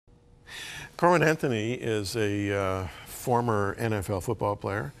Corwin Anthony is a former NFL football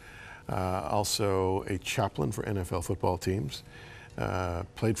player, also a chaplain for NFL football teams,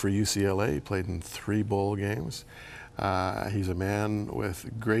 played for UCLA, played in 3 bowl games. He's a man with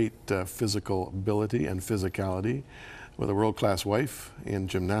great physical ability and physicality, with a world-class wife in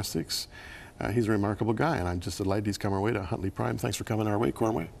gymnastics. He's a remarkable guy, and I'm just delighted he's come our way to Huntley Prime. Thanks for coming our way,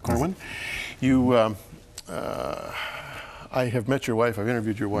 Corwin. I have met your wife. I've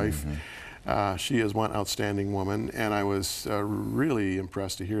interviewed your wife. She is one outstanding woman, and I was really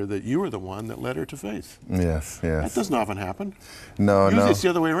impressed to hear that you were the one that led her to faith. Yes, yes. That doesn't often happen. No, Usually no. it's the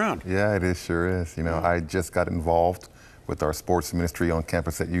other way around. Yeah, it is, sure is. You know, I just got involved with our sports ministry on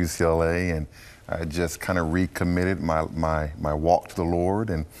campus at UCLA, and I just kind of recommitted my walk to the Lord,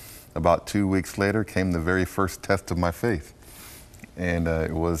 and about 2 weeks later came the very first test of my faith, and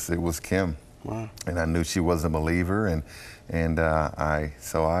it was Kim. Wow. And I knew she was a believer, and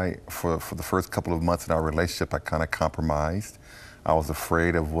for the first couple of months in our relationship, I kind of compromised. I was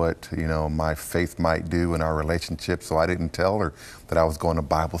afraid of what, you know, my faith might do in our relationship, so I didn't tell her that I was going to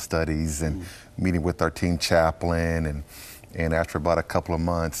Bible studies and meeting with our teen chaplain, and after about a couple of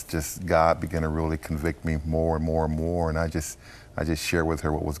months, just God began to really convict me more and more and more, and I just shared with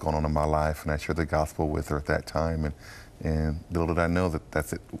her what was going on in my life, and I shared the gospel with her at that time, and little did I know that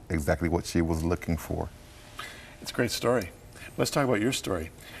that's exactly what she was looking for. It's a great story. Let's talk about your story.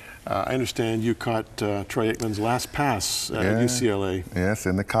 I understand you caught Troy Aikman's last pass at UCLA. Yes,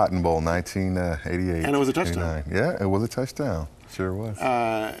 in the Cotton Bowl, 1988. And it was a touchdown. 89. Yeah, it was a touchdown. Sure was.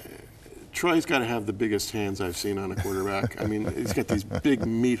 Troy's got to have the biggest hands I've seen on a quarterback. I mean, he's got these big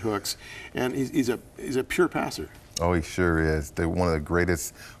meat hooks, and he's a pure passer. Oh, he sure is. They're one of the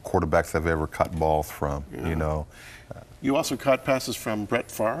greatest quarterbacks I've ever caught balls from, you know. You also caught passes from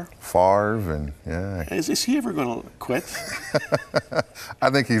Brett Favre? Favre, and yeah. Is he ever going to quit? I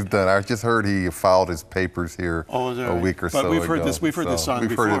think he's done. I just heard he filed his papers here a week or so ago. But we've heard this song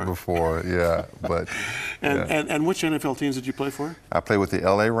before. We've heard it before, yeah. But and which NFL teams did you play for? I played with the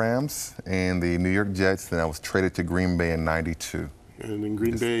LA Rams and the New York Jets, and I was traded to Green Bay in '92. And in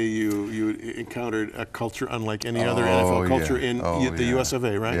Green Bay, you encountered a culture unlike any other NFL culture in the US of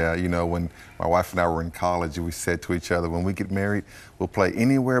A, right? Yeah, you know, when my wife and I were in college, we said to each other, when we get married, we'll play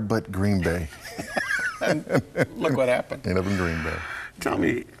anywhere but Green Bay. And look what happened. Ended up in Green Bay. Tell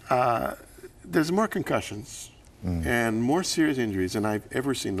me, there's more concussions and more serious injuries than I've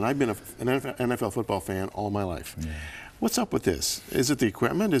ever seen. And I've been an NFL football fan all my life. Yeah. What's up with this? Is it the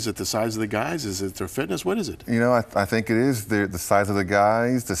equipment? Is it the size of the guys? Is it their fitness? What is it? You know, I think it is the size of the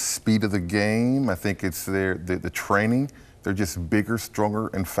guys, the speed of the game. I think it's the training. They're just bigger, stronger,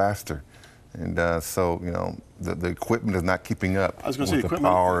 and faster. And so, you know, the equipment is not keeping up with the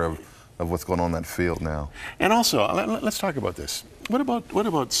power of what's going on in that field now. And also, let's talk about this. What about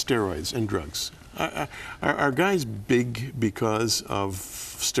steroids and drugs? Are guys big because of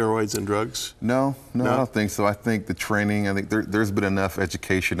steroids and drugs? No, I don't think so. I think the training, I think there's been enough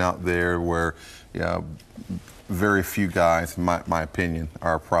education out there where, very few guys, in my opinion,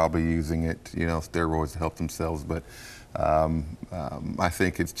 are probably using it, you know, steroids to help themselves. But I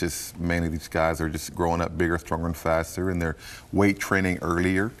think it's just mainly these guys are just growing up bigger, stronger, and faster, and they're weight training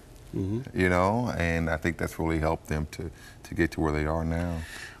earlier, you know, and I think that's really helped them to get to where they are now.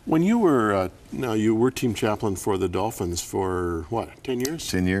 When you were, you were team chaplain for the Dolphins for what, 10 years?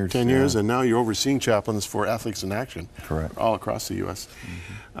 10 years. 10 years, and now you're overseeing chaplains for Athletes in Action. Correct. All across the U.S.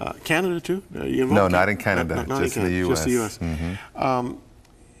 Canada too? No, not in Canada, just in the U.S. Just the U.S.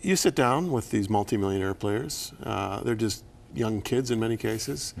 You sit down with these multimillionaire players. They're just young kids in many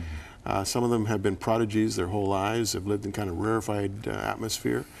cases. Some of them have been prodigies their whole lives, have lived in kind of rarefied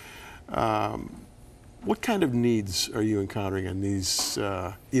atmosphere. What kind of needs are you encountering in these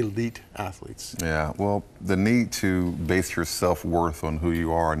elite athletes? Yeah, well, the need to base your self-worth on who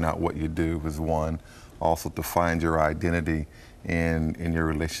you are, not what you do, is one. Also, to find your identity in your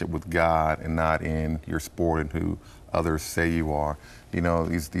relationship with God and not in your sport and who others say you are. You know,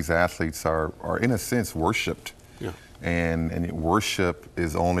 these athletes are in a sense worshipped. Yeah. And worship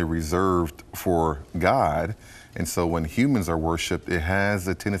is only reserved for God. And so when humans are worshipped, it has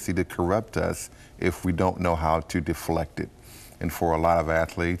a tendency to corrupt us if we don't know how to deflect it. And for a lot of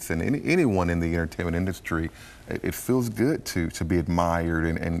athletes and anyone in the entertainment industry, it feels good to be admired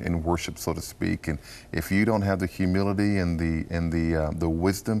and worshiped, so to speak. And if you don't have the humility and the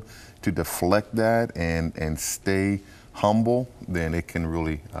wisdom to deflect that and stay humble, then it can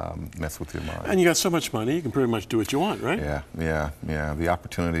really mess with your mind. And you got so much money, you can pretty much do what you want, right? Yeah. The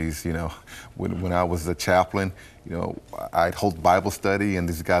opportunities, you know, when I was a chaplain, you know, I'd hold Bible study, and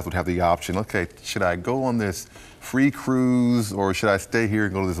these guys would have the option, okay, should I go on this free cruise, or should I stay here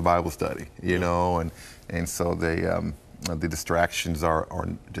and go to this Bible study, you know? And so the distractions are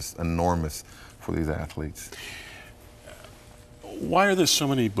just enormous for these athletes. Why are there so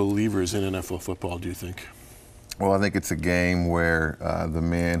many believers in NFL football, do you think? Well, I think it's a game where the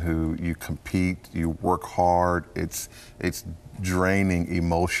man who you compete, you work hard, it's draining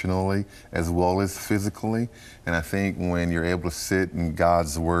emotionally as well as physically. And I think when you're able to sit in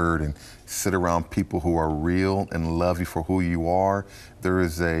God's Word and sit around people who are real and love you for who you are,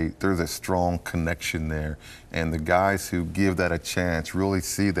 there's a strong connection there. And the guys who give that a chance really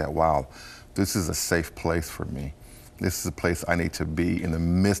see that, wow, this is a safe place for me. This is a place I need to be in the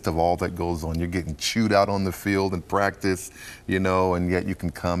midst of all that goes on. You're getting chewed out on the field in practice, you know, and yet you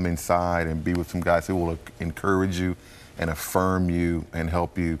can come inside and be with some guys who will encourage you and affirm you and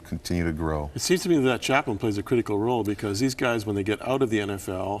help you continue to grow. It seems to me that chaplain plays a critical role, because these guys, when they get out of the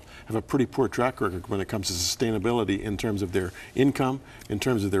NFL, have a pretty poor track record when it comes to sustainability in terms of their income, in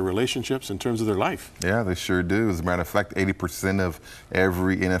terms of their relationships, in terms of their life. Yeah, they sure do. As a matter of fact, 80% of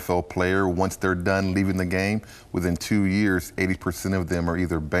every NFL player, once they're done leaving the game, within 2 years, 80% of them are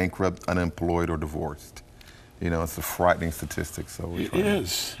either bankrupt, unemployed, or divorced. You know, it's a frightening statistic. So it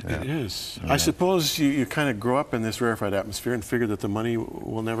is. I suppose you kind of grow up in this rarefied atmosphere and figure that the money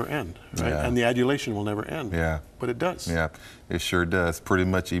will never end, right? Yeah. And the adulation will never end. Yeah. But it does. Yeah, it sure does. Pretty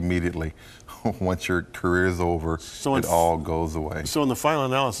much immediately. Once your career is over, it all goes away. So in the final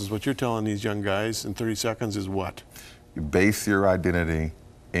analysis, what you're telling these young guys in 30 seconds is what? You base your identity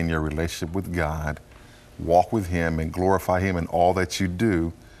in your relationship with God, walk with Him and glorify Him in all that you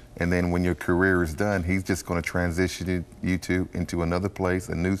do. And then when your career is done, He's just going to transition you into another place,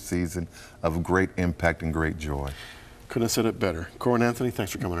 a new season of great impact and great joy. Couldn't have said it better. Corwin Anthony,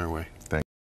 thanks for coming our way.